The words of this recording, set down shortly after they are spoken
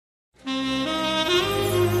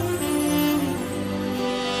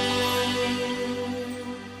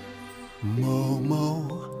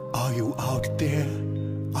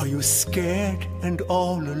you scared and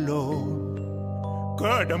all alone?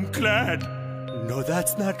 Good, I'm glad. No,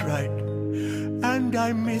 that's not right. And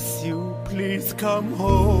I miss you, please come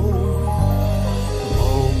home.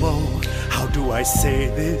 Momo, how do I say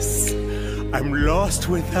this? I'm lost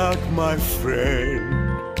without my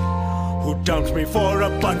friend, who dumped me for a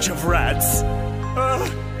bunch of rats.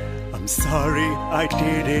 I'm sorry I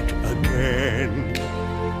did it again.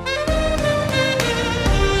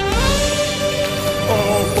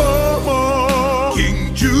 Oh, Momo,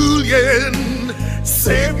 King Julien,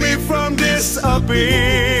 save me from this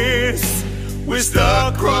abyss. We're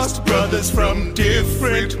star-crossed brothers from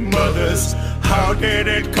different mothers. How did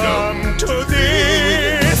it come to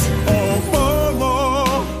this? Oh,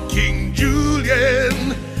 Momo, King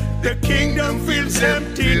Julien, the kingdom feels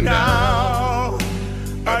empty now.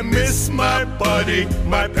 I miss my buddy,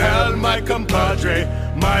 my pal, my compadre,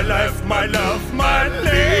 my life, my love, my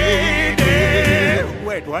lady.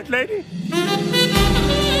 Wait, what lady?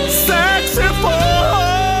 Saxophone!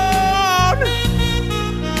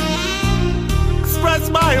 Express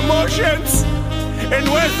my emotions in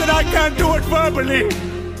ways that I can't do it verbally.